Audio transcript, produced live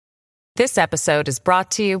This episode is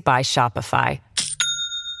brought to you by Shopify.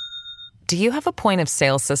 Do you have a point of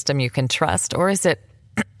sale system you can trust, or is it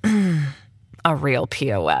a real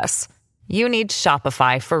POS? You need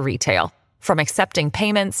Shopify for retail. From accepting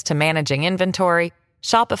payments to managing inventory,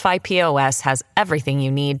 Shopify POS has everything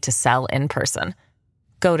you need to sell in person.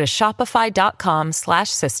 Go to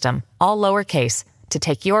shopify.com/system, all lowercase, to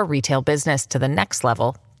take your retail business to the next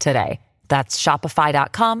level today. That's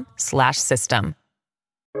shopify.com/system.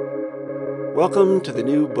 Welcome to the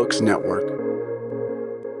New Books Network.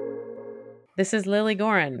 This is Lily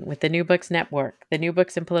Goren with the New Books Network, the New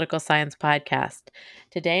Books in Political Science podcast.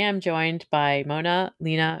 Today I'm joined by Mona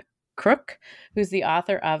Lina Crook, who's the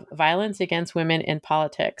author of Violence Against Women in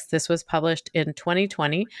Politics. This was published in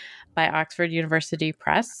 2020 by Oxford University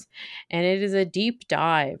Press, and it is a deep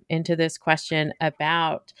dive into this question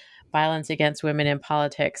about violence against women in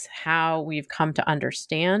politics, how we've come to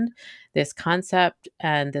understand this concept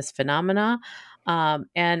and this phenomena,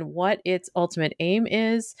 and what its ultimate aim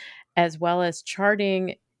is, as well as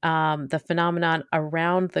charting the phenomenon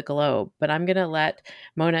around the globe. But I'm going to let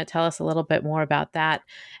Mona tell us a little bit more about that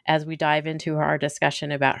as we dive into our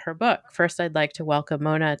discussion about her book. First, I'd like to welcome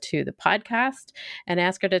Mona to the podcast and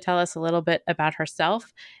ask her to tell us a little bit about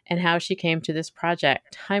herself and how she came to this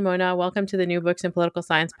project. Hi, Mona. Welcome to the New Books in Political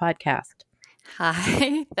Science podcast.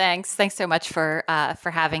 Hi, thanks. Thanks so much for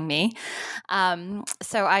having me. I'm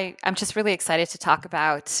just really excited to talk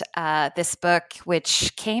about this book,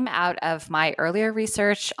 which came out of my earlier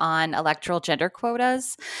research on electoral gender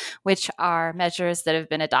quotas, which are measures that have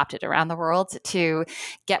been adopted around the world to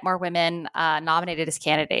get more women nominated as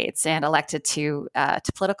candidates and elected to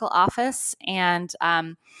political office. And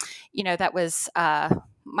that was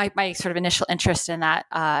my sort of initial interest in that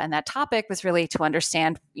topic was really to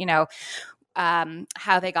understand,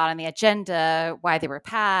 how they got on the agenda, why they were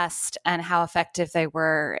passed, and how effective they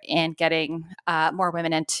were in getting more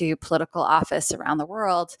women into political office around the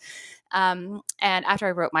world. And after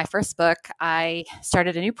I wrote my first book, I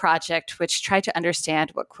started a new project which tried to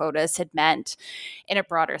understand what quotas had meant in a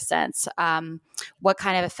broader sense, what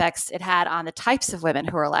kind of effects it had on the types of women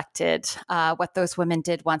who were elected, what those women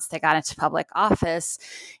did once they got into public office,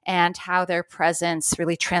 and how their presence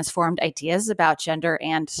really transformed ideas about gender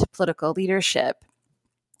and political leadership.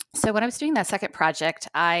 So when I was doing that second project,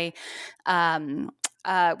 I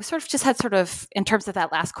we sort of just had in terms of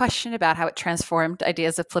that last question about how it transformed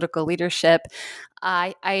ideas of political leadership,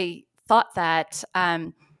 I thought that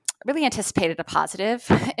really anticipated a positive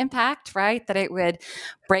impact, right? That it would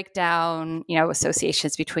break down,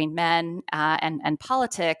 associations between men and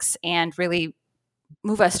politics and really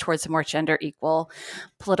move us towards a more gender equal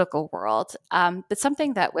political world. But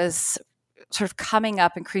something that was sort of coming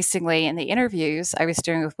up increasingly in the interviews I was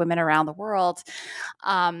doing with women around the world,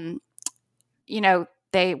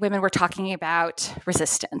 women were talking about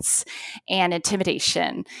resistance and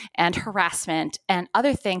intimidation and harassment and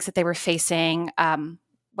other things that they were facing,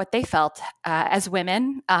 what they felt as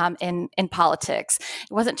women in politics.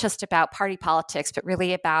 It wasn't just about party politics, but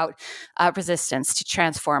really about resistance to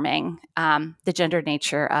transforming the gender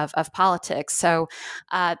nature of politics. So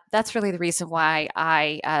that's really the reason why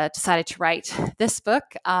I decided to write this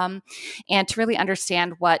book and to really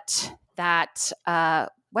understand what that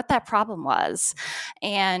problem was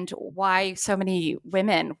and why so many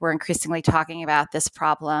women were increasingly talking about this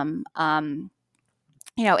problem,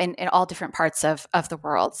 in all different parts of the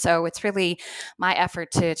world. So it's really my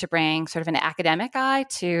effort to bring sort of an academic eye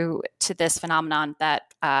to this phenomenon that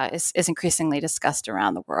is increasingly discussed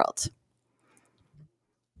around the world.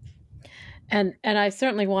 And I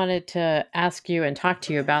certainly wanted to ask you and talk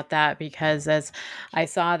to you about that because as I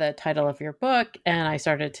saw the title of your book and I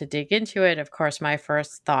started to dig into it, of course, my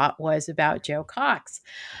first thought was about Jo Cox.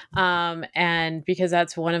 And because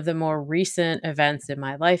that's one of the more recent events in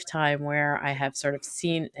my lifetime where I have sort of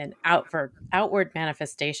seen an outward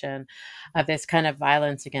manifestation of this kind of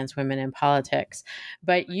violence against women in politics.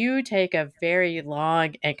 But you take a very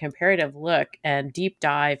long and comparative look and deep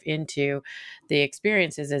dive into the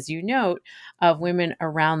experiences, as you note, of women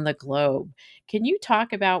around the globe. Can you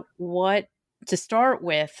talk about what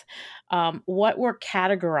we're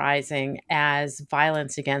categorizing as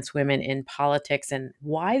violence against women in politics and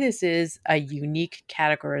why this is a unique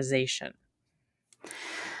categorization?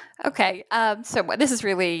 Okay, so this is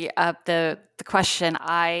really the question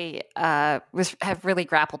I have really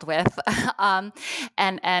grappled with, and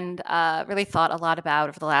really thought a lot about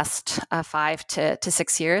over the last 5 to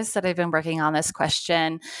 6 years that I've been working on this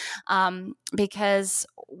question, because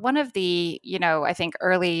one of the I think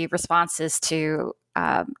early responses to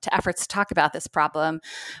to efforts to talk about this problem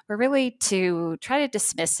were really to try to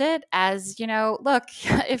dismiss it as, look,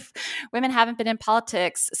 if women haven't been in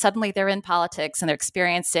politics, suddenly they're in politics and they're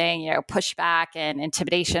experiencing, pushback and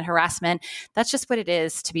intimidation, harassment. That's just what it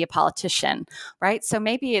is to be a politician, right? So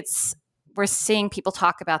maybe we're seeing people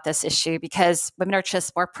talk about this issue because women are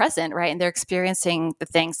just more present, right? And they're experiencing the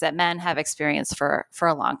things that men have experienced for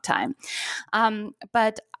a long time.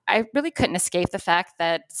 But I really couldn't escape the fact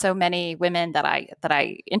that so many women that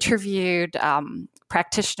I interviewed,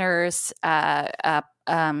 practitioners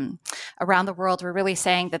around the world, were really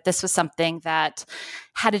saying that this was something that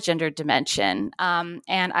had a gender dimension. And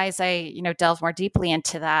as I delved more deeply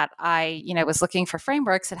into that, I was looking for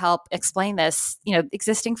frameworks that help explain this,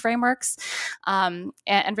 existing frameworks,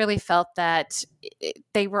 and really felt that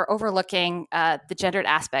they were overlooking the gendered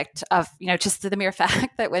aspect of just the mere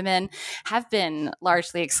fact that women have been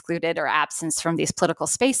largely excluded or absent from these political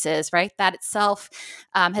spaces, right? That itself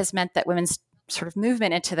has meant that women's sort of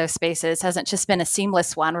movement into those spaces hasn't just been a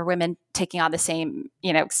seamless one where women taking on the same,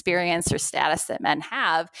 experience or status that men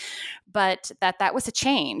have, but that was a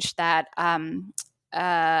change that,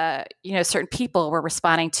 certain people were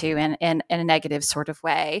responding to in a negative sort of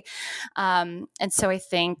way. And so I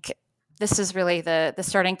think this is really the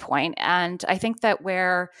starting point. And I think that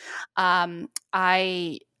where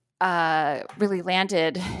I really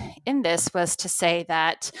landed in this was to say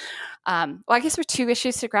that, I guess there were two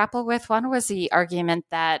issues to grapple with. One was the argument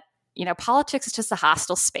that, politics is just a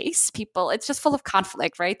hostile space. It's just full of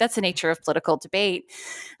conflict, right? That's the nature of political debate.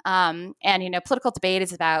 And political debate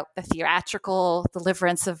is about the theatrical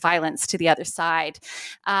deliverance of violence to the other side.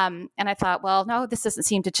 And I thought, well, no, this doesn't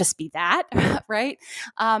seem to just be that, right?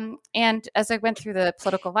 And as I went through the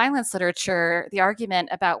political violence literature, the argument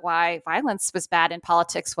about why violence was bad in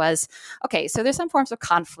politics was, okay, so there's some forms of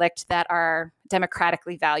conflict that are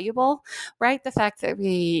democratically valuable, right? The fact that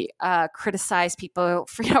we criticize people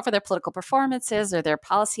for their political performances or their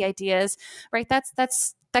policy ideas, right?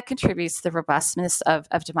 That contributes to the robustness of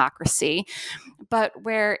democracy. But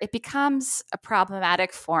where it becomes a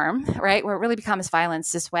problematic form, right, where it really becomes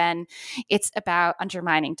violence is when it's about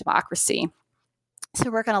undermining democracy.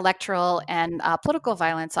 So work on electoral and political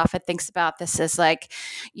violence often thinks about this as like,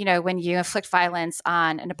 when you inflict violence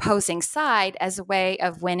on an opposing side as a way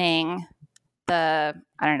of winning the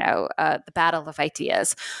battle of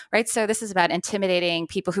ideas, right? So this is about intimidating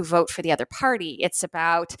people who vote for the other party. It's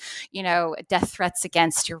about, death threats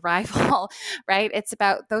against your rival, right? It's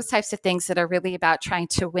about those types of things that are really about trying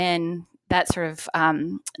to win that sort of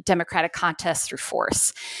democratic contest through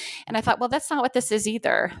force. And I thought, well, that's not what this is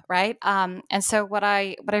either, right? And so what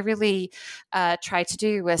I really tried to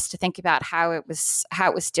do was to think about how it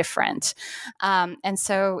was different. And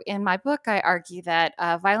so in my book, I argue that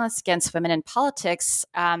violence against women in politics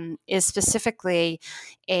is specifically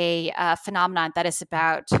a phenomenon that is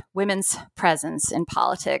about women's presence in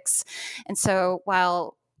politics. And so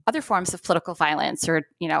while other forms of political violence or,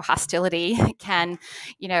 hostility can,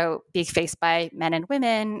 be faced by men and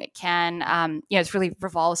women, it really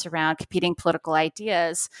revolves around competing political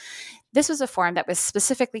ideas. This was a form that was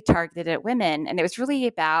specifically targeted at women, and it was really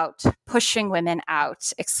about pushing women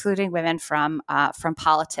out, excluding women from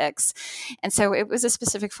politics. And so it was a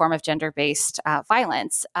specific form of gender-based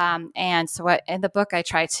violence. And so in the book, I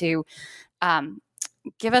try to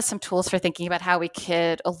give us some tools for thinking about how we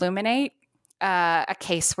could illuminate a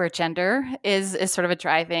case where gender is sort of a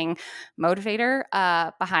driving motivator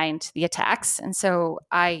behind the attacks. And so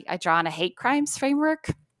I draw on a hate crimes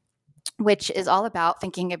framework, which is all about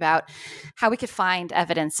thinking about how we could find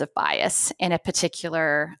evidence of bias in a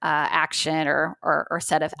particular action or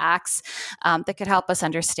set of acts that could help us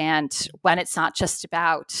understand when it's not just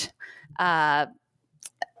about a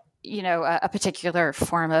particular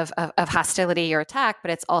form of hostility or attack,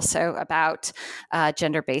 but it's also about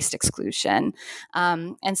gender-based exclusion.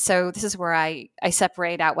 And so this is where I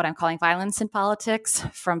separate out what I'm calling violence in politics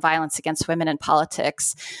from violence against women in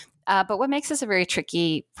politics. But what makes this a very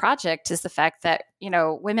tricky project is the fact that,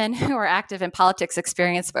 women who are active in politics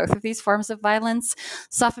experience both of these forms of violence.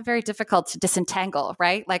 It's often very difficult to disentangle,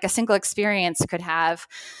 right? Like a single experience could have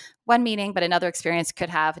one meaning, but another experience could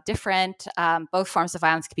have a different. Both forms of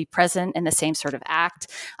violence could be present in the same sort of act.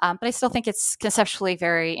 But I still think it's conceptually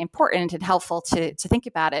very important and helpful to think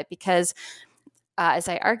about it because, as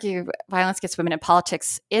I argue, violence against women in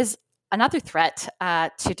politics is another threat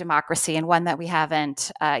to democracy and one that we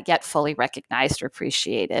haven't yet fully recognized or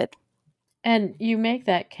appreciated. And you make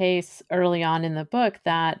that case early on in the book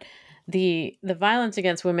that the violence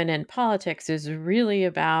against women in politics is really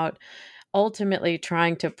about ultimately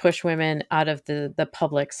trying to push women out of the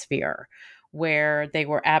public sphere, where they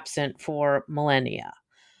were absent for millennia.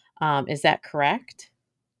 Is that correct?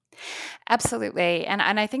 Absolutely. And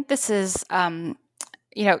I think this is,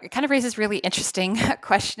 it kind of raises really interesting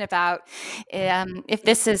question about if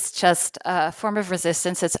this is just a form of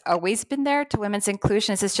resistance that's always been there to women's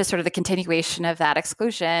inclusion. Is this just sort of the continuation of that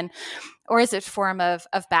exclusion? Or is it a form of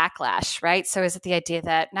backlash, right? So is it the idea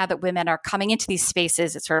that now that women are coming into these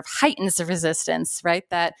spaces, it sort of heightens the resistance, right,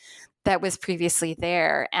 that was previously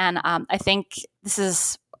there? And I think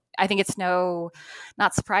it's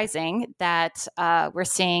not surprising that we're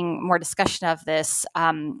seeing more discussion of this,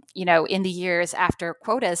 in the years after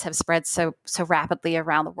quotas have spread so rapidly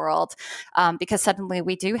around the world, because suddenly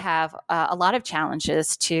we do have a lot of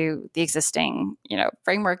challenges to the existing,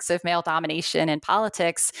 frameworks of male domination in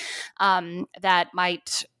politics that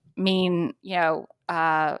might mean,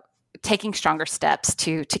 taking stronger steps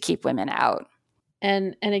to keep women out.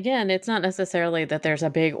 And again, it's not necessarily that there's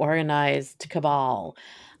a big organized cabal.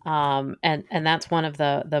 And that's one of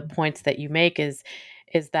the points that you make is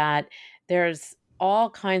that there's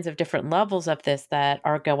all kinds of different levels of this that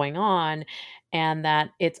are going on, and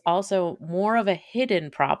that it's also more of a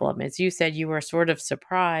hidden problem. As you said, you were sort of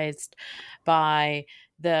surprised by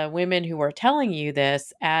the women who were telling you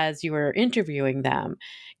this as you were interviewing them.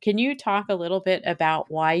 Can you talk a little bit about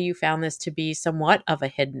why you found this to be somewhat of a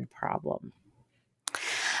hidden problem?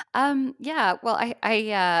 Yeah. Well,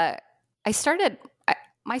 I started.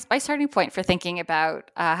 My starting point for thinking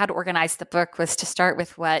about how to organize the book was to start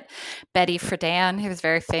with what Betty Friedan, who was a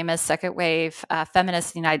very famous second wave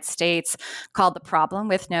feminist in the United States, called the problem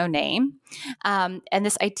with no name. And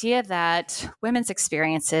this idea that women's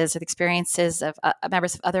experiences or the experiences of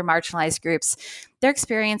members of other marginalized groups, their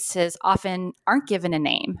experiences often aren't given a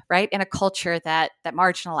name, right, in a culture that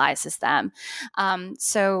marginalizes them.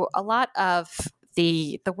 So a lot of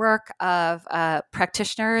the work of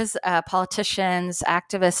practitioners, politicians,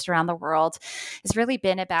 activists around the world has really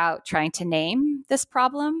been about trying to name this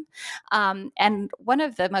problem. And one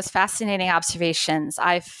of the most fascinating observations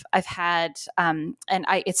I've had,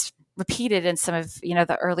 it's repeated in some of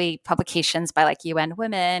the early publications by like UN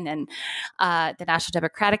Women and the National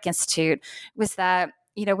Democratic Institute, was that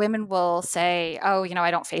women will say, oh,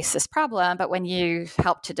 I don't face this problem. But when you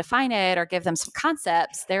help to define it or give them some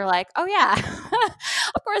concepts, they're like, oh, yeah,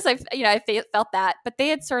 of course, I felt that. But they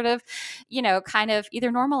had sort of, kind of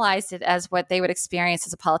either normalized it as what they would experience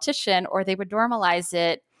as a politician, or they would normalize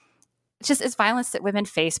it just as violence that women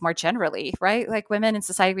face more generally, right? Like women in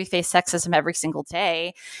society, we face sexism every single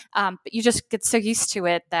day, but you just get so used to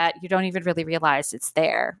it that you don't even really realize it's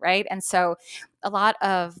there, right? And so a lot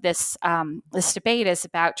of this this debate is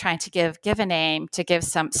about trying to give a name, to give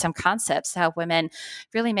some concepts to help women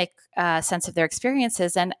really make sense of their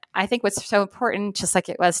experiences. And I think what's so important, just like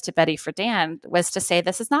it was to Betty Friedan, was to say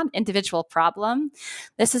this is not an individual problem.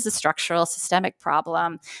 This is a structural, systemic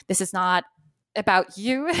problem. This is not about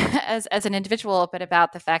you as an individual, but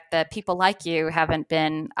about the fact that people like you haven't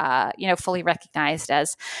been, fully recognized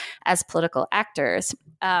as political actors.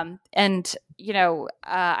 I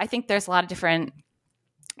think there's a lot of different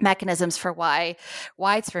mechanisms for why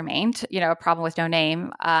it's remained, a problem with no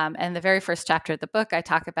name. And the very first chapter of the book, I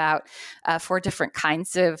talk about 4 different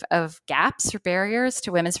kinds of gaps or barriers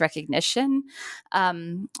to women's recognition.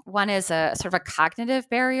 One is a sort of a cognitive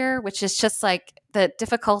barrier, which is just like the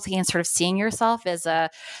difficulty in sort of seeing yourself as a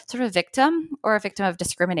sort of victim or a victim of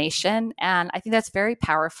discrimination. And I think that's very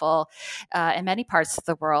powerful in many parts of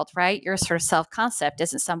the world, right? Your sort of self-concept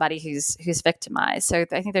isn't somebody who's victimized. So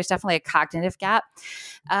I think there's definitely a cognitive gap.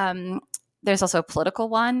 There's also a political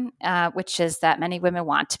one, which is that many women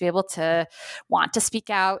want to be able to speak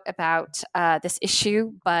out about this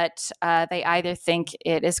issue, but they either think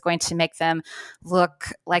it is going to make them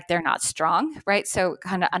look like they're not strong, right? So it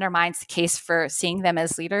kind of undermines the case for seeing them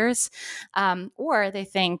as leaders, or they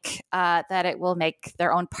think that it will make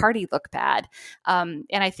their own party look bad. And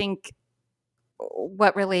I think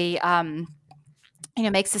what really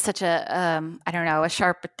makes this such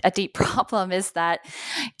a deep problem is that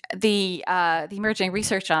the emerging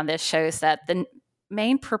research on this shows that the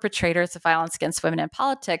main perpetrators of violence against women in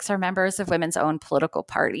politics are members of women's own political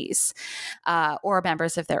parties or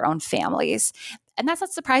members of their own families. And that's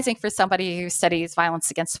not surprising for somebody who studies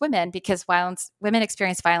violence against women, because women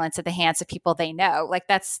experience violence at the hands of people they know. Like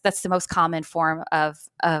that's the most common form of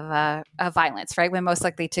violence, right? We're most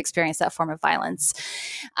likely to experience that form of violence.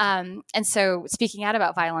 And so speaking out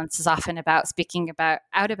about violence is often about speaking about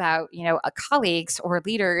colleagues or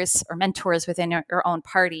leaders or mentors within your own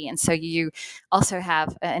party. And so you also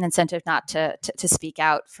have an incentive not to speak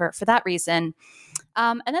out for that reason.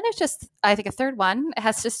 And then there's just, I think, a third one. It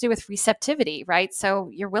has to do with receptivity, right? So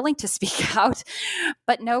you're willing to speak out,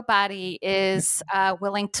 but nobody is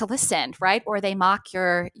willing to listen, right? Or they mock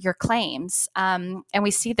your claims. And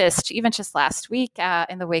we see this even just last week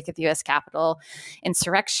in the wake of the U.S. Capitol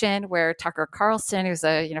insurrection, where Tucker Carlson, who's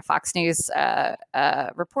a Fox News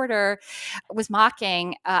reporter, was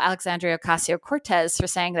mocking Alexandria Ocasio-Cortez for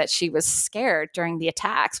saying that she was scared during the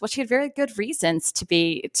attacks. Well, she had very good reasons to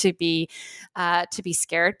be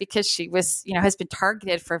scared, because she was, has been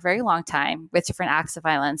targeted for a very long time with different acts of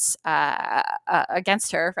violence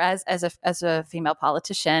against her as a female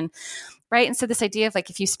politician, right? And so this idea of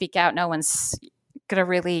if you speak out, no one's going to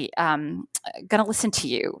really going to listen to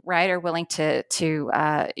you, right? Or willing to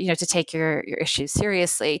take your issues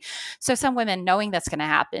seriously. So some women, knowing that's going to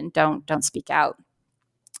happen, don't speak out.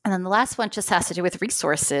 And then the last one just has to do with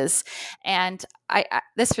resources. And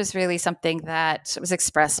this was really something that was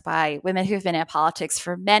expressed by women who've been in politics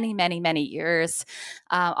for many, many, many years,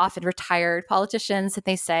 often retired politicians. And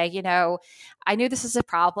they say, I knew this was a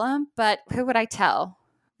problem, but who would I tell?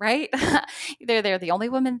 Right? Either they're the only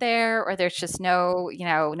woman there, or there's just no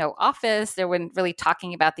office. They weren't really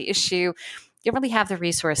talking about the issue. You don't really have the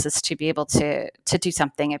resources to be able to do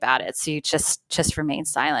something about it. So you just remain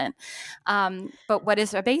silent. But what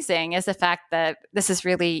is amazing is the fact that this has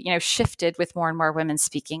really, shifted with more and more women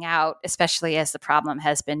speaking out, especially as the problem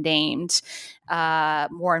has been named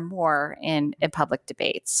more and more in public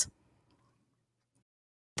debates.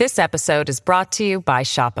 This episode is brought to you by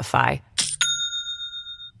Shopify.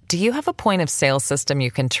 Do you have a point of sale system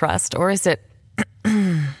you can trust, or is it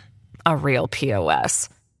a real POS?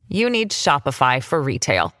 You need Shopify for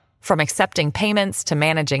retail. From accepting payments to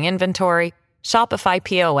managing inventory, Shopify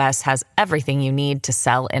POS has everything you need to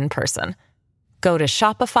sell in person. Go to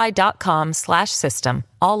shopify.com/system,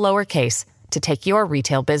 all lowercase, to take your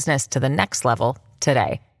retail business to the next level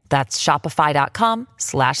today. That's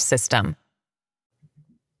shopify.com/system.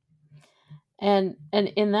 And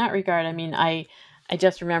in that regard, I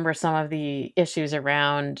just remember some of the issues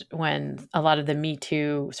around when a lot of the Me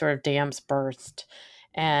Too sort of dams burst,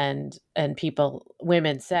 and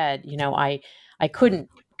women said, I couldn't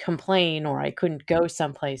complain, or I couldn't go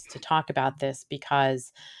someplace to talk about this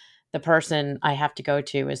because the person I have to go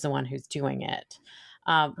to is the one who's doing it,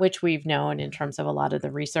 which we've known in terms of a lot of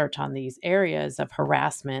the research on these areas of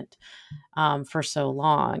harassment for so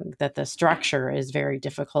long, that the structure is very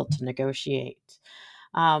difficult to negotiate.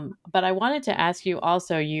 But I wanted to ask you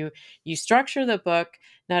also, you structure the book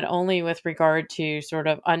not only with regard to sort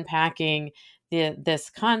of unpacking this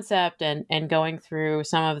concept and going through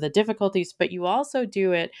some of the difficulties, but you also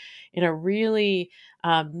do it in a really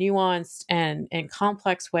nuanced and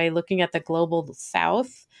complex way, looking at the global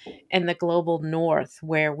South and the global North,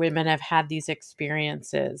 where women have had these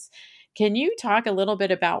experiences. Can you talk a little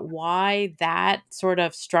bit about why that sort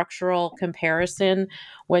of structural comparison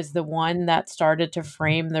was the one that started to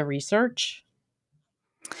frame the research?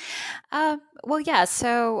 Well, yeah.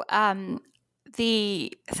 So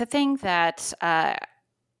the thing that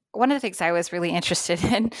one of the things I was really interested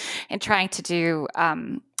in trying to do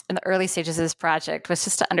in the early stages of this project was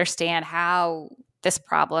just to understand how this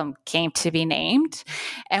problem came to be named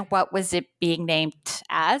and what was it being named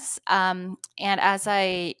as. And as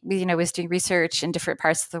I, was doing research in different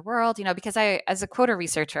parts of the world, because as a quota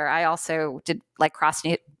researcher, I also did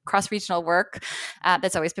cross-regional work.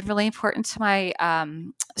 That's always been really important to my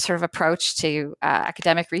sort of approach to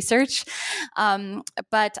academic research.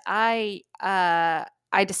 But I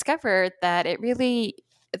discovered that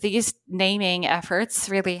these naming efforts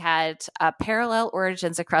really had parallel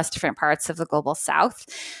origins across different parts of the global South.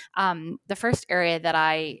 The first area that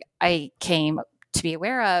I came to be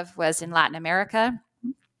aware of was in Latin America,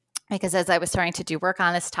 because as I was starting to do work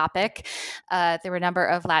on this topic, there were a number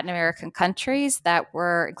of Latin American countries that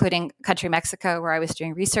were, including country Mexico, where I was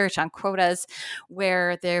doing research on quotas,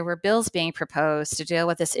 where there were bills being proposed to deal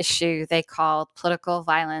with this issue they called political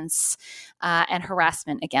violence and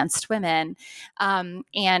harassment against women.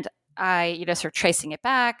 And I, sort of tracing it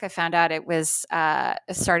back, I found out it was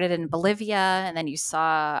started in Bolivia, and then you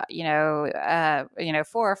saw, 4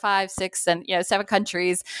 or 5, 6, and 7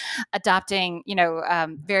 countries adopting,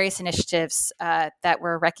 various initiatives that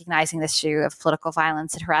were recognizing this issue of political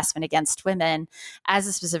violence and harassment against women as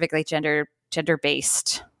a specifically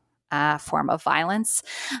gender-based form of violence.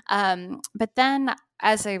 But then,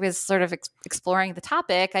 as I was sort of exploring the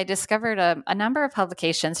topic, I discovered a number of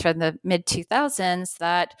publications from the mid-2000s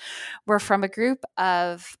that were from a group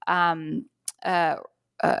of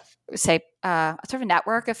say, sort of a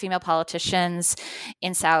network of female politicians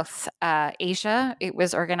in South Asia. It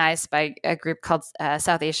was organized by a group called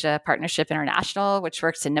South Asia Partnership International, which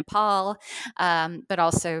works in Nepal, but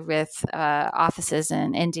also with offices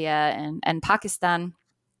in India and Pakistan.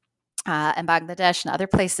 And Bangladesh and other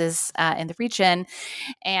places in the region.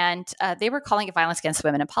 And they were calling it violence against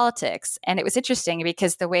women in politics. And it was interesting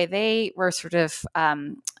because the way they were sort of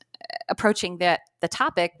approaching the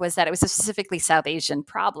topic was that it was a specifically South Asian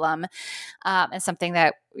problem, and something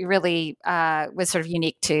that really was sort of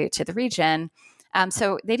unique to the region.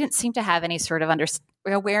 So they didn't seem to have any sort of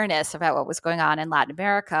awareness about what was going on in Latin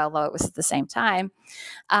America, although it was at the same time.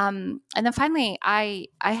 And then finally, I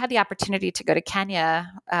had the opportunity to go to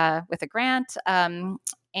Kenya with a grant.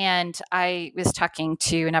 And I was talking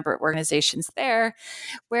to a number of organizations there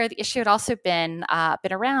where the issue had also been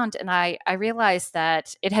around. And I realized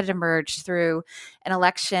that it had emerged through an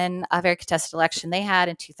election, a very contested election they had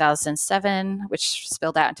in 2007, which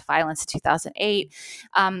spilled out into violence in 2008.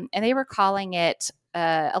 And they were calling it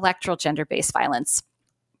electoral gender-based violence.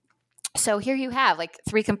 So here you have like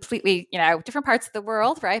three completely, different parts of the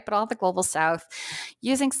world, right? But all the global South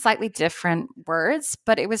using slightly different words,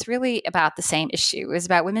 but it was really about the same issue. It was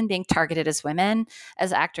about women being targeted as women,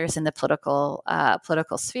 as actors in the political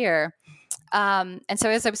sphere. And so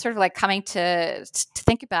as I was sort of like coming to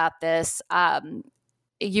think about this,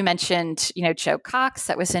 you mentioned, Jo Cox.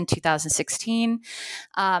 That was in 2016.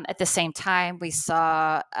 At the same time, we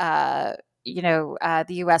saw the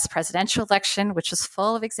U.S. presidential election, which was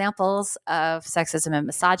full of examples of sexism and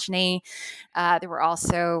misogyny. There were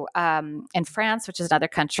also in France, which is another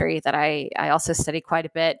country that I also study quite a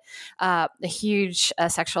bit, a huge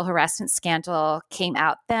sexual harassment scandal came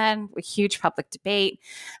out then, a huge public debate.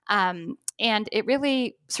 And it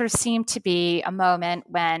really sort of seemed to be a moment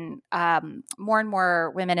when more and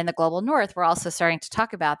more women in the global North were also starting to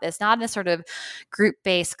talk about this, not in a sort of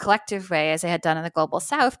group-based collective way as they had done in the global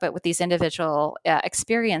South, but with these individual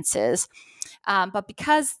experiences. But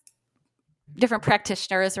because different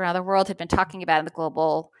practitioners around the world had been talking about it in the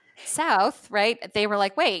global South, right? They were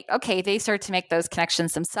like, wait, okay, they started to make those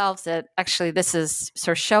connections themselves that actually this is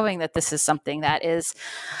sort of showing that this is something that is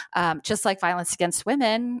just like violence against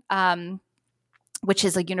women, which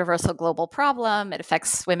is a universal global problem. It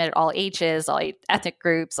affects women at all ages, all ethnic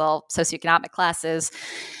groups, all socioeconomic classes.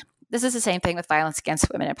 This is the same thing with violence against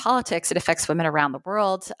women in politics. It affects women around the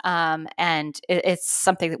world. And it's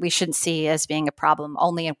something that we shouldn't see as being a problem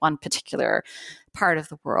only in one particular part of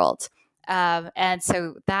the world. And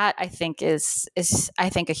so that I think is I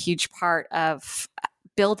think a huge part of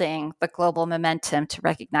building the global momentum to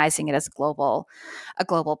recognizing it as a global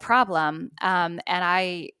problem. And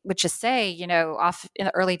I would just say, off in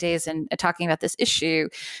the early days and talking about this issue,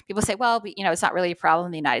 people say, well, it's not really a problem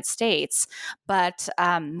in the United States, but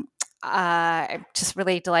I'm just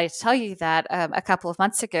really delighted to tell you that a couple of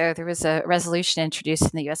months ago, there was a resolution introduced in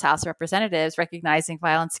the U.S. House of Representatives recognizing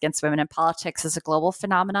violence against women in politics as a global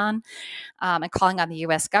phenomenon, and calling on the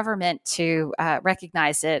U.S. government to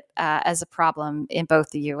recognize it as a problem in both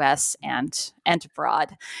the U.S. and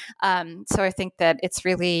abroad. So I think that it's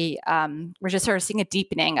really, we're just sort of seeing a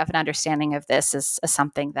deepening of an understanding of this as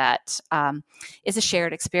something that is a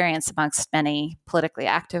shared experience amongst many politically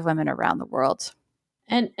active women around the world.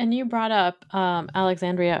 And you brought up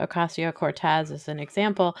Alexandria Ocasio-Cortez as an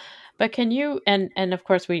example, but can you, and of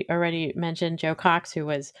course we already mentioned Jo Cox, who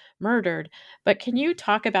was murdered, but can you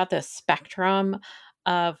talk about the spectrum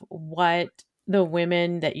of what the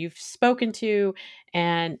women that you've spoken to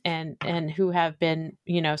and who have been,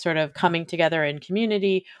 sort of coming together in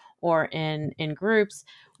community or in groups,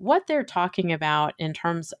 what they're talking about in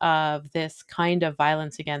terms of this kind of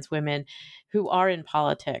violence against women who are in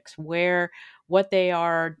politics, what they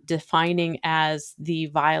are defining as the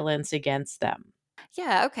violence against them?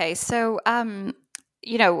 Yeah. Okay. So,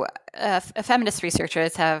 feminist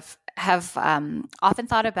researchers have often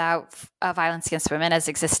thought about violence against women as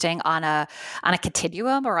existing on a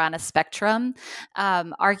continuum or on a spectrum,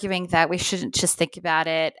 arguing that we shouldn't just think about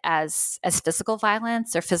it as physical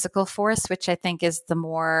violence or physical force, which I think is the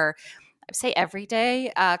more, I would say,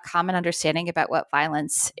 everyday common understanding about what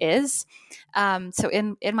violence is. So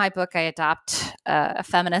in my book, I adopt a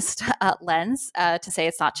feminist lens to say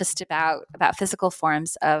it's not just about physical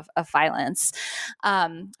forms of violence,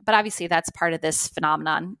 but obviously that's part of this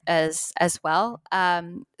phenomenon as well.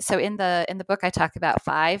 So in the book, I talk about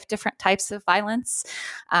 5 different types of violence.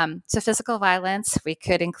 So physical violence, we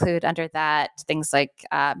could include under that things like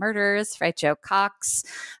murders, right? Jo Cox.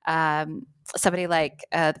 somebody like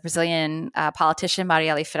the Brazilian politician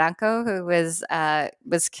Marielle Franco, who was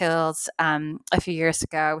killed a few years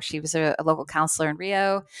ago. She was a local councilor in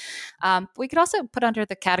Rio. We could also put under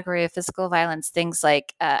the category of physical violence things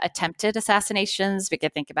like attempted assassinations. We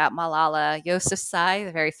could think about Malala Yousafzai,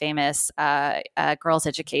 the very famous girls'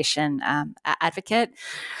 education advocate.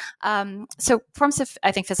 So forms of,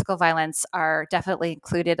 I think, physical violence are definitely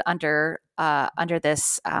included under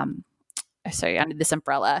this under this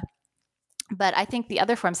umbrella. But I think the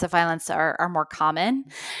other forms of violence are more common.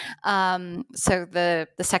 So the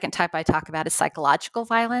second type I talk about is psychological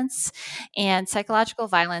violence. And psychological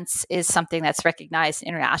violence is something that's recognized in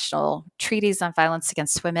international treaties on violence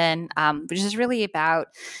against women, which is really about,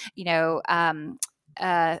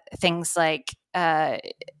 things like death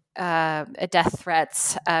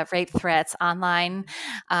threats, rape threats, online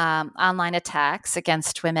attacks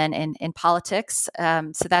against women in politics.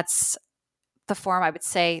 So that's the form, I would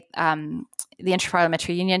say. The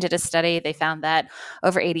Interparliamentary Union did a study. They found that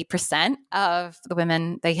over 80% of the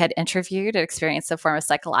women they had interviewed had experienced a form of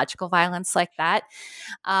psychological violence like that.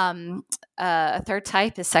 A third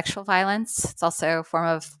type is sexual violence. It's also a form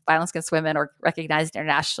of violence against women or recognized in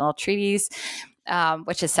international treaties,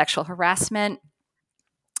 which is sexual harassment.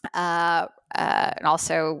 And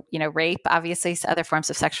also, rape, obviously, other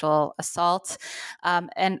forms of sexual assault.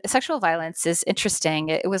 And sexual violence is interesting.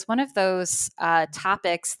 It was one of those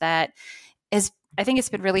topics that I think it's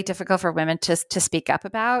been really difficult for women to speak up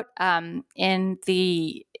about. In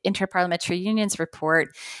the Interparliamentary Union's report,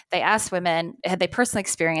 they asked women, had they personally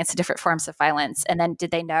experienced different forms of violence? And then did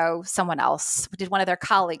they know someone else? Did one of their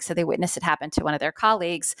colleagues, so they witnessed it happen to one of their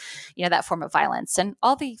colleagues, that form of violence? And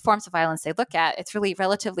all the forms of violence they look at, it's really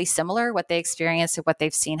relatively similar, what they experience and what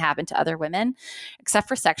they've seen happen to other women, except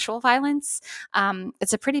for sexual violence.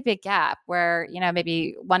 It's a pretty big gap where,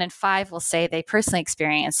 maybe 1 in 5 will say they personally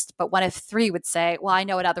experienced, but 1 of 3 would say, well, I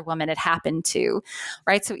know another woman it happened to,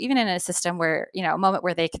 right? So even in a system where, a moment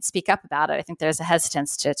where they could speak up about it, I think there's a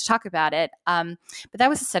hesitance to talk about it. But that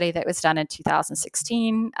was a study that was done in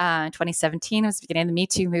 2016. 2017 was the beginning of the Me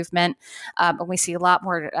Too movement. And we see a lot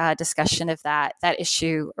more discussion of that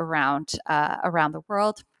issue around the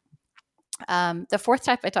world. The fourth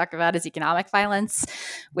type I talk about is economic violence,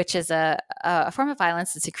 which is a form of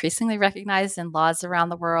violence that's increasingly recognized in laws around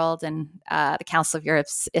the world and the Council of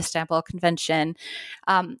Europe's Istanbul Convention.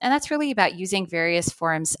 And that's really about using various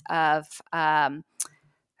forms of,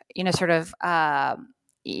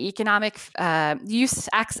 economic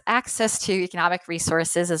access to economic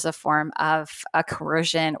resources as a form of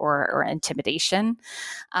coercion or intimidation.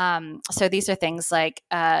 So these are things like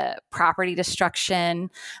property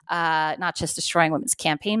destruction, not just destroying women's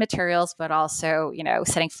campaign materials, but also,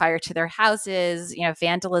 setting fire to their houses,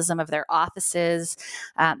 vandalism of their offices,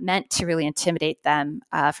 meant to really intimidate them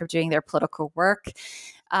from doing their political work.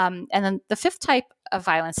 And then the fifth type of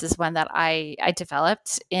violence is one that I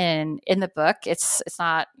developed in the book. It's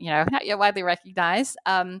not yet widely recognized,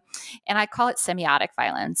 and I call it semiotic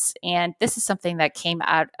violence. And this is something that came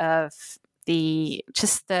out of the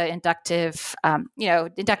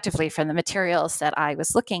inductively from the materials that I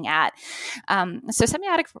was looking at. So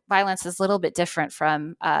semiotic violence is a little bit different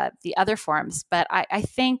from the other forms, but I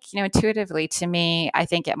think, intuitively to me, I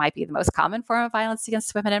think it might be the most common form of violence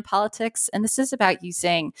against women in politics. And this is about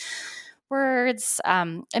using words,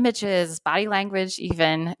 images, body language,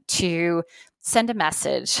 even to send a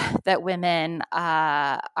message that women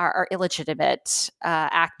are illegitimate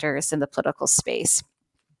actors in the political space.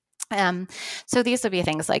 So these would be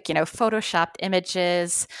things like, photoshopped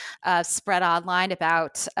images spread online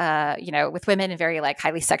about, with women in very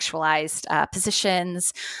highly sexualized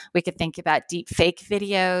positions. We could think about deep fake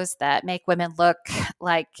videos that make women look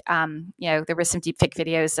like, there were some deep fake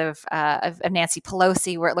videos of Nancy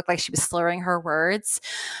Pelosi where it looked like she was slurring her words,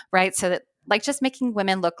 right? So that just making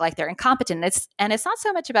women look like they're incompetent. It's not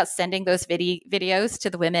so much about sending those videos to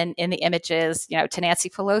the women in the images, to Nancy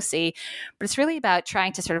Pelosi, but it's really about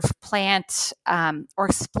trying to sort of plant or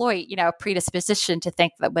exploit, a predisposition to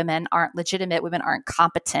think that women aren't legitimate, women aren't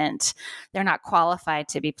competent, they're not qualified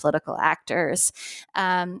to be political actors.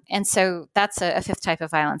 And so that's a fifth type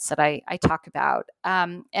of violence that I talk about.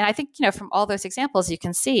 And I think, from all those examples, you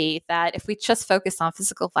can see that if we just focus on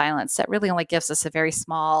physical violence, that really only gives us a very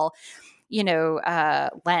small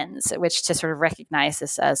lens at which to sort of recognize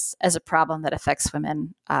this as a problem that affects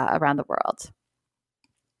women around the world.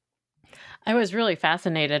 I was really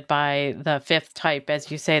fascinated by the fifth type, as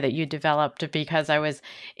you say, that you developed, because I was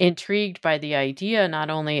intrigued by the idea not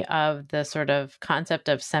only of the sort of concept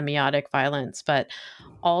of semiotic violence, but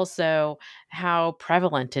also how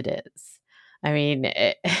prevalent it is. I mean,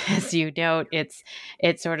 as you note, it's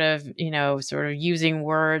sort of, sort of using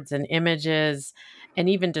words and images and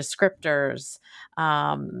even descriptors,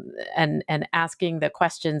 and asking the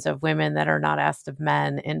questions of women that are not asked of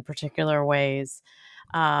men in particular ways,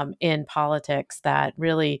 in politics, that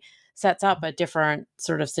really sets up a different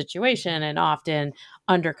sort of situation and often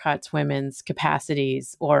undercuts women's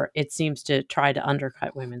capacities, or it seems to try to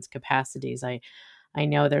undercut women's capacities. I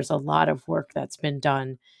know there's a lot of work that's been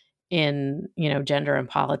done in, gender and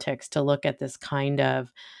politics to look at this kind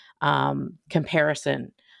of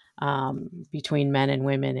comparison, between men and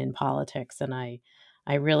women in politics. And I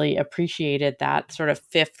really appreciated that sort of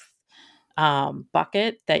fifth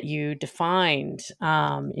bucket that you defined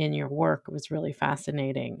in your work. It was really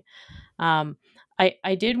fascinating. Um,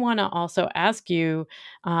 I did want to also ask you,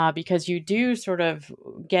 because you do sort of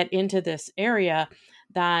get into this area,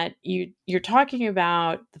 that you're talking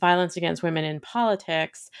about the violence against women in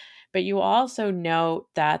politics, but you also note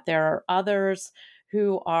that there are others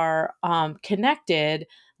who are connected,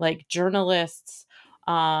 like journalists,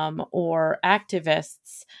 or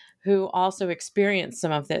activists, who also experience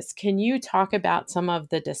some of this. Can you talk about some of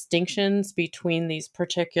the distinctions between these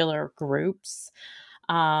particular groups,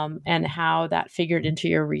 and how that figured into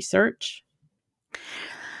your research?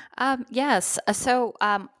 Yes. This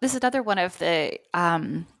is another one of the,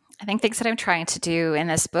 I think, things that I'm trying to do in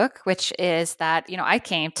this book, which is that, I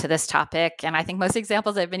came to this topic, and I think most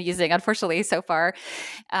examples I've been using, unfortunately, so far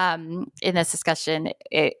in this discussion,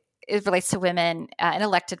 it relates to women in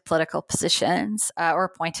elected political positions, or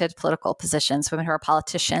appointed political positions, women who are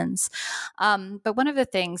politicians. But one of the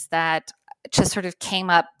things that just sort of came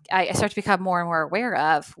up, I started to become more and more aware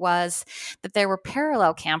of, was that there were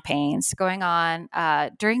parallel campaigns going on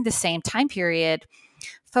during the same time period,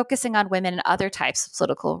 focusing on women in other types of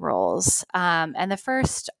political roles. And the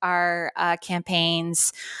first are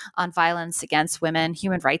campaigns on violence against women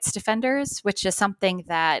human rights defenders, which is something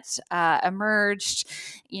that emerged,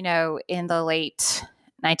 in the late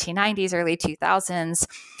 1990s, early 2000s,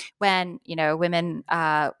 when women's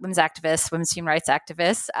activists, women's human rights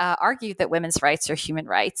activists, argued that women's rights are human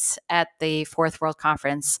rights at the Fourth World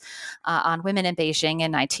Conference on Women in Beijing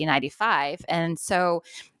in 1995, and so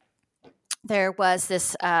there was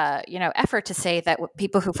this, effort to say that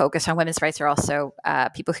people who focus on women's rights are also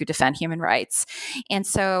people who defend human rights, and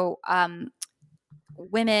so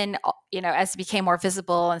women, as became more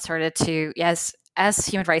visible and started to, as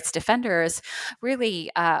human rights defenders,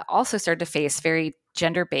 really also started to face very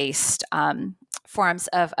gender-based forms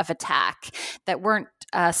of attack that weren't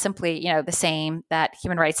simply, the same that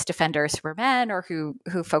human rights defenders who were men or who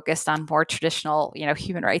focused on more traditional,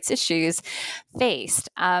 human rights issues faced.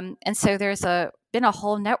 And so there's been a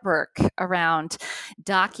whole network around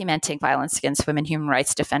documenting violence against women human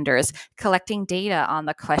rights defenders, collecting data on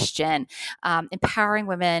the question, empowering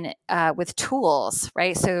women with tools,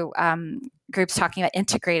 right? So groups talking about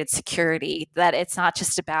integrated security, that it's not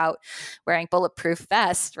just about wearing bulletproof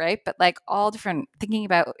vests, right? But like all different, thinking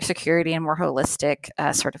about security in a more holistic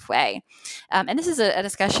sort of way. And this is a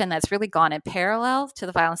discussion that's really gone in parallel to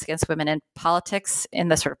the violence against women in politics in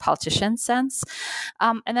the sort of politician sense.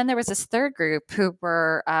 And then there was this third group who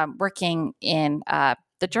were working in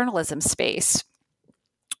the journalism space,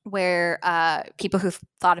 where people who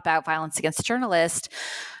thought about violence against journalists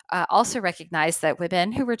also recognized that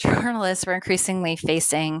women who were journalists were increasingly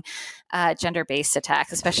facing gender-based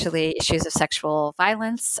attacks, especially issues of sexual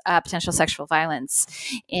violence, potential sexual violence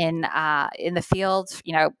in the field.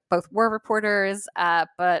 Both war reporters,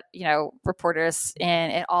 but reporters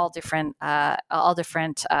in all different kinds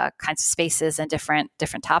of spaces and different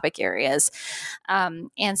topic areas.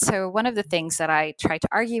 And so, one of the things that I try to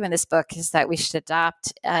argue in this book is that we should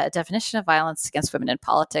adopt a definition of violence against women in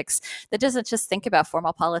politics that doesn't just think about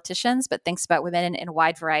formal politicians, but thinks about women in a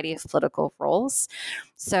wide variety of political roles.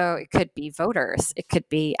 So it could be voters, it could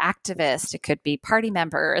be activists, it could be party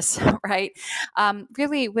members, right?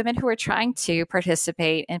 Really, women who are trying to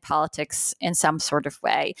participate in politics in some sort of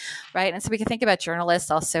way, right? And so we can think about journalists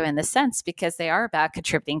also in this sense, because they are about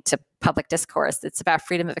contributing to public discourse. It's about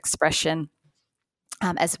freedom of expression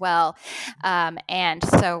as well. And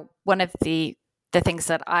so one of the things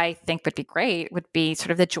that I think would be great would be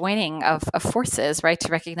sort of the joining of forces, right,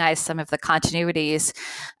 to recognize some of the continuities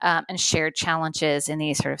and shared challenges in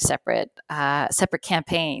these sort of separate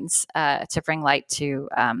campaigns to bring light to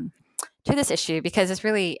this issue, because it's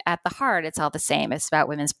really at the heart, it's all the same. It's about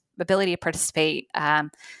women's ability to participate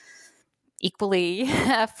equally,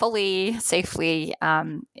 fully, safely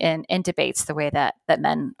in debates the way that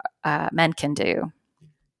men can do.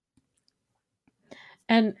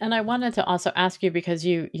 And I wanted to also ask you, because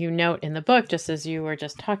you note in the book, just as you were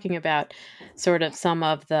just talking about, sort of some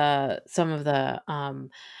of the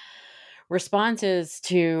responses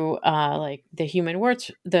to like the human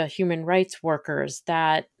rights workers,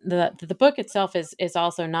 that the book itself is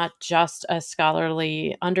also not just a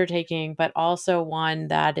scholarly undertaking, but also one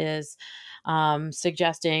that is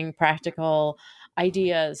suggesting practical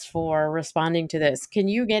ideas for responding to this. Can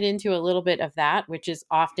you get into a little bit of that, which is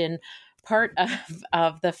often part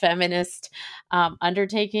of the feminist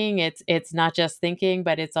undertaking? It's not just thinking,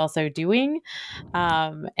 but it's also doing,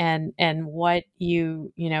 and what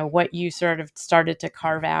you sort of started to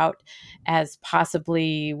carve out as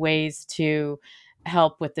possibly ways to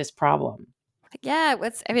help with this problem. Yeah, it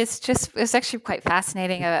was actually quite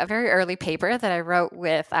fascinating. A very early paper that I wrote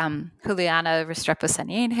with Juliana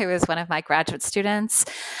Restrepo-Sanin, who is one of my graduate students.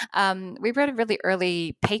 We wrote a really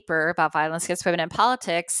early paper about violence against women in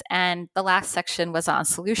politics, and the last section was on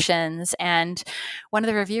solutions. And one of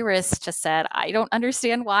the reviewers just said, "I don't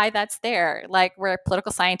understand why that's there. Like, we're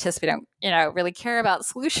political scientists, we don't, really care about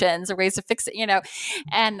solutions or ways to fix it,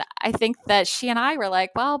 And I think that she and I were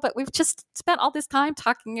like, well, but we've just spent all this time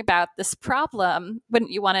talking about this problem.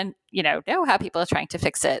 Wouldn't you want to, know how people are trying to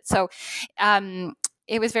fix it? So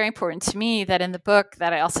it was very important to me that in the book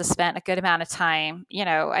that I also spent a good amount of time,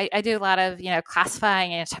 I do a lot of,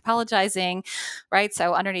 classifying and typologizing, right?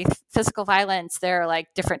 So underneath physical violence, there are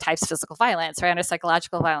like different types of physical violence, right? Under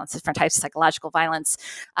psychological violence, different types of psychological violence.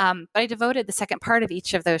 But I devoted the second part of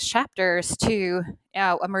each of those chapters to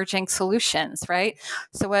emerging solutions, right?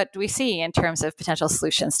 So what do we see in terms of potential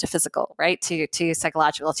solutions to physical, right? To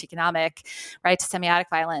psychological, to economic, right? To semiotic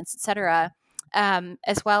violence, et cetera.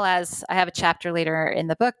 As well as I have a chapter later in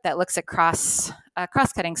the book that looks at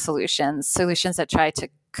cross-cutting solutions that try to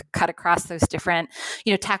cut across those different,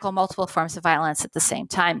 tackle multiple forms of violence at the same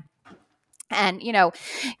time. And,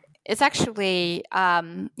 it's actually,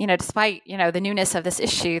 despite, the newness of this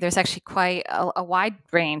issue, there's actually quite a wide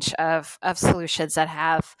range of solutions that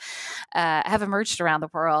have emerged around the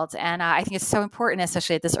world. And I think it's so important,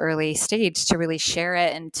 especially at this early stage, to really share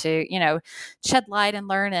it and to, shed light and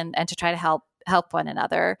learn and to try to help one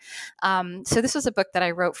another. So this was a book that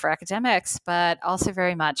I wrote for academics, but also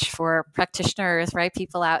very much for practitioners, right?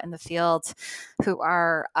 People out in the field who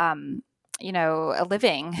are,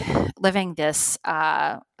 living this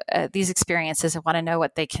these experiences and want to know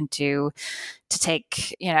what they can do to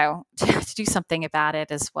take, to do something about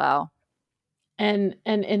it as well. And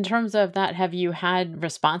in terms of that, have you had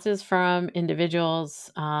responses from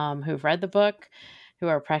individuals who've read the book, who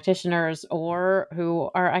are practitioners or who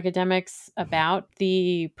are academics, about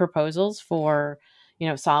the proposals for,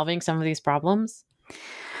 solving some of these problems?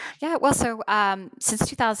 Yeah, well, so since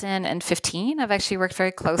 2015, I've actually worked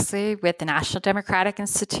very closely with the National Democratic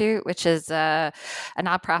Institute, which is a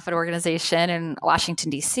nonprofit organization in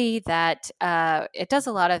Washington, D.C., that it does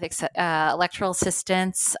a lot of electoral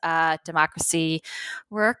assistance, democracy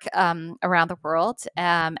work around the world.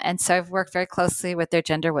 And so I've worked very closely with their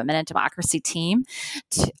Gender, Women, and Democracy team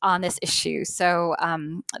on this issue. So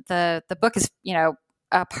the book is,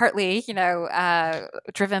 partly,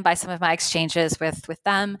 driven by some of my exchanges with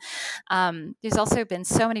them. There's also been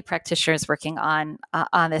so many practitioners working on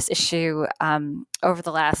this issue over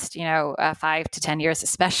the last, 5 to 10 years,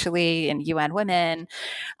 especially in UN Women,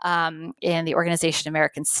 in the Organization of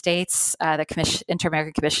American States, the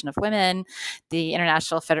Inter-American Commission of Women, the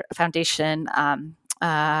International Foundation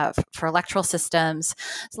for electoral systems.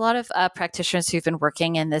 There's a lot of practitioners who've been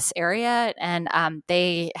working in this area, and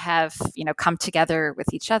they have, come together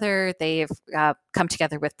with each other. They've come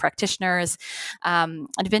together with practitioners, and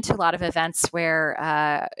I've been to a lot of events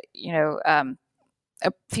where,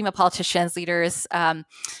 female politicians, leaders from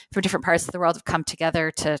different parts of the world have come together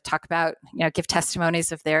to talk about, give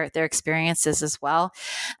testimonies of their experiences as well.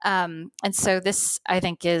 And so this, I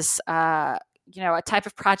think, is a type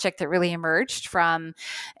of project that really emerged from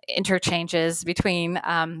interchanges between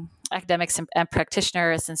academics and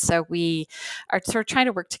practitioners. And so we are sort of trying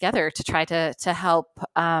to work together to try to help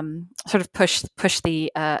sort of push the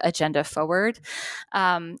agenda forward.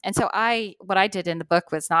 And so what I did in the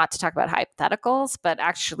book was not to talk about hypotheticals, but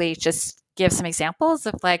actually just give some examples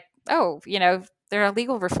of like, there are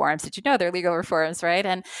legal reforms. Did you know there are legal reforms, right?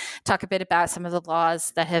 And talk a bit about some of the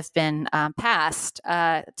laws that have been passed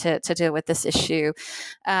to deal with this issue,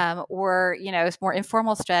 or more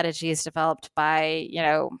informal strategies developed by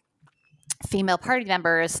female party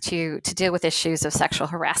members to deal with issues of sexual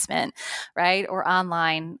harassment, right, or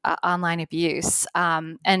online abuse.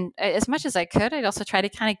 And as much as I could, I'd also try to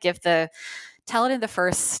kind of give the tell it in the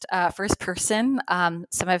first person.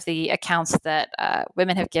 Some of the accounts that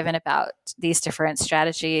women have given about these different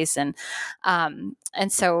strategies, and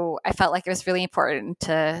so I felt like it was really important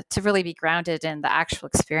to really be grounded in the actual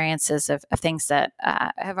experiences of things that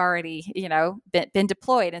have already been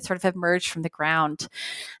deployed and sort of emerged from the ground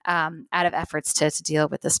out of efforts to deal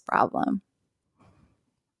with this problem.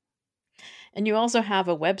 And you also have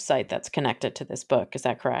a website that's connected to this book. Is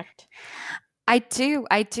that correct? I do.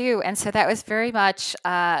 And so that was very much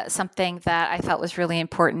something that I felt was really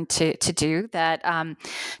important to do, that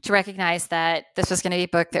to recognize that this was going to be a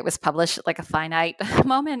book that was published at like a finite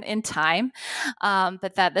moment in time,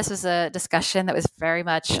 but that this was a discussion that was very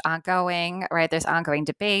much ongoing, right? There's ongoing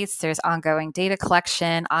debates, there's ongoing data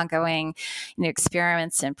collection, ongoing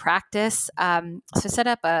experiments and practice. So I set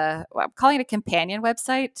up I'm calling it a companion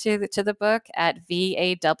website to the book at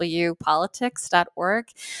vawpolitics.org.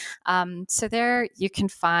 So there you can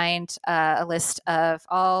find a list of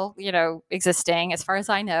all, existing, as far as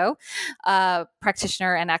I know,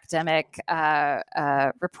 practitioner and academic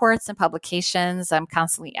reports and publications. I'm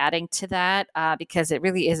constantly adding to that because it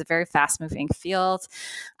really is a very fast-moving field.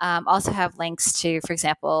 Also have links to, for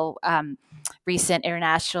example, recent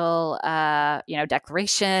international,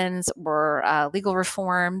 declarations or legal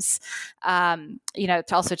reforms. To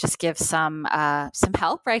also just give some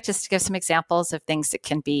help, right? Just to give some examples of things that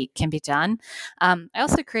can be done. I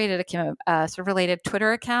also created a sort of related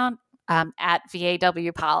Twitter account at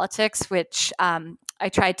VAW Politics, which I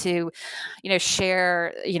tried to,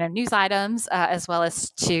 share, news items as well as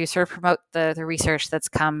to sort of promote the research that's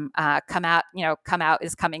coming out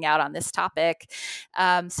on this topic.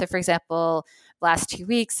 So, for example, last 2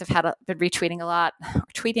 weeks, I've been tweeting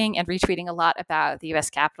and retweeting a lot about the U.S.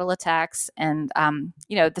 Capitol attacks and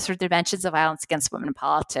the sort of dimensions of violence against women in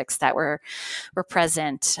politics that were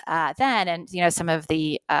present then, and some of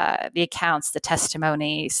the accounts, the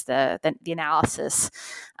testimonies, the analysis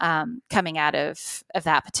coming out of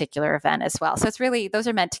that particular event as well. So it's really, those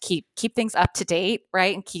are meant to keep things up to date,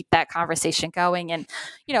 right, and keep that conversation going, and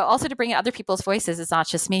also to bring in other people's voices. It's not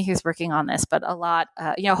just me who's working on this, but a lot,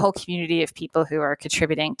 a whole community of people who are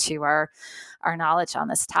contributing to our knowledge on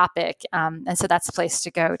this topic. And so that's a place to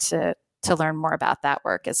go to learn more about that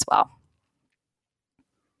work as well.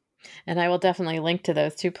 And I will definitely link to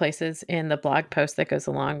those two places in the blog post that goes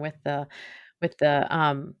along with the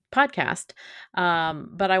podcast.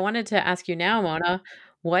 But I wanted to ask you now, Mona,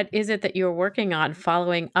 what is it that you're working on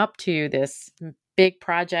following up to this big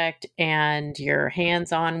project and your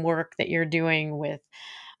hands-on work that you're doing with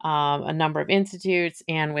a number of institutes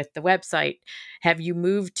and with the website? Have you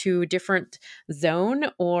moved to a different zone,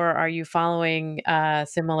 or are you following a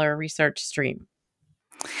similar research stream?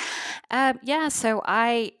 So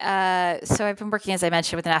I've been working, as I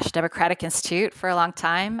mentioned, with the National Democratic Institute for a long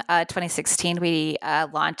time. 2016, we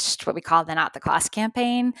launched what we call the Not the Cost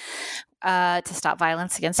campaign to stop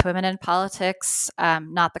violence against women in politics.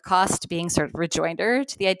 Not the cost being sort of rejoinder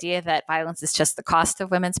to the idea that violence is just the cost of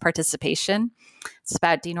women's participation. It's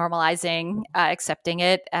about denormalizing, accepting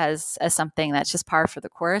it as something that's just par for the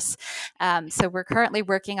course. So we're currently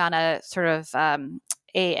working on a sort of an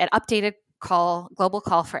updated global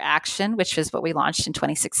call for action, which is what we launched in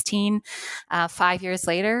 2016, 5 years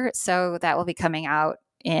later. So that will be coming out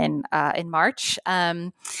in March,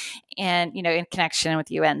 and in connection with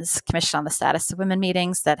the UN's Commission on the Status of Women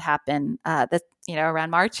meetings that happen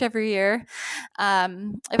around March every year.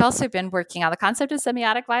 I've also been working on the concept of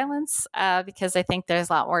semiotic violence because I think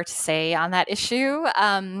there's a lot more to say on that issue,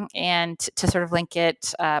 and to sort of link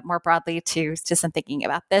it more broadly to some thinking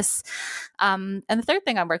about this. And the third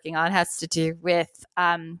thing I'm working on has to do with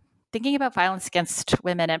thinking about violence against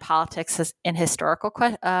women in politics in a historical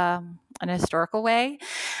way,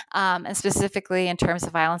 and specifically in terms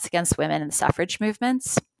of violence against women in the suffrage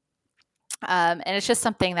movements. And it's just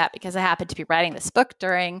something that, because I happened to be writing this book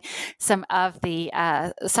during some of the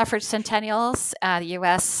suffrage centennials, the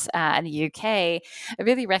US and the UK, I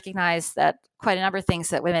really recognized that quite a number of things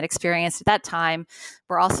that women experienced at that time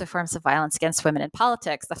were also forms of violence against women in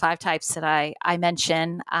politics, the 5 types that I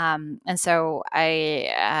mention. And so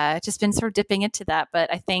I just been sort of dipping into that.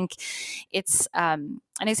 But I think it's an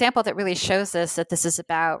example that really shows us that this is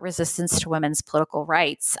about resistance to women's political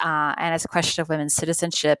rights, and as a question of women's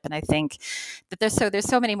citizenship. And I think that there's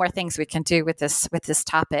so many more things we can do with this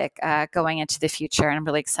topic going into the future. And I'm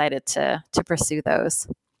really excited to pursue those.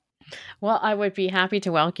 Well, I would be happy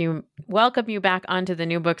to welcome you back onto the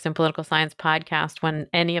New Books in Political Science podcast when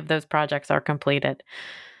any of those projects are completed.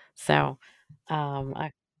 So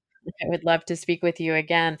I would love to speak with you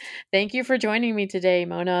again. Thank you for joining me today,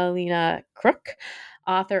 Mona Lina Crook,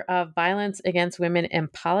 author of Violence Against Women in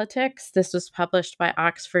Politics. This was published by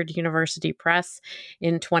Oxford University Press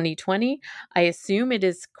in 2020. I assume it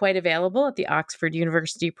is quite available at the Oxford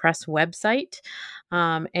University Press website.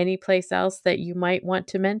 Any place else that you might want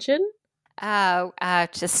to mention?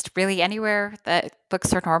 Just really anywhere that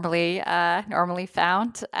books are normally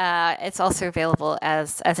found. It's also available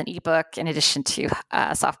as an ebook in addition to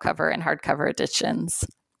softcover and hardcover editions.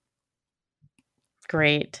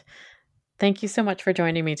 Great. Thank you so much for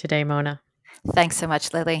joining me today, Mona. Thanks so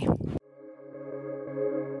much, Lily.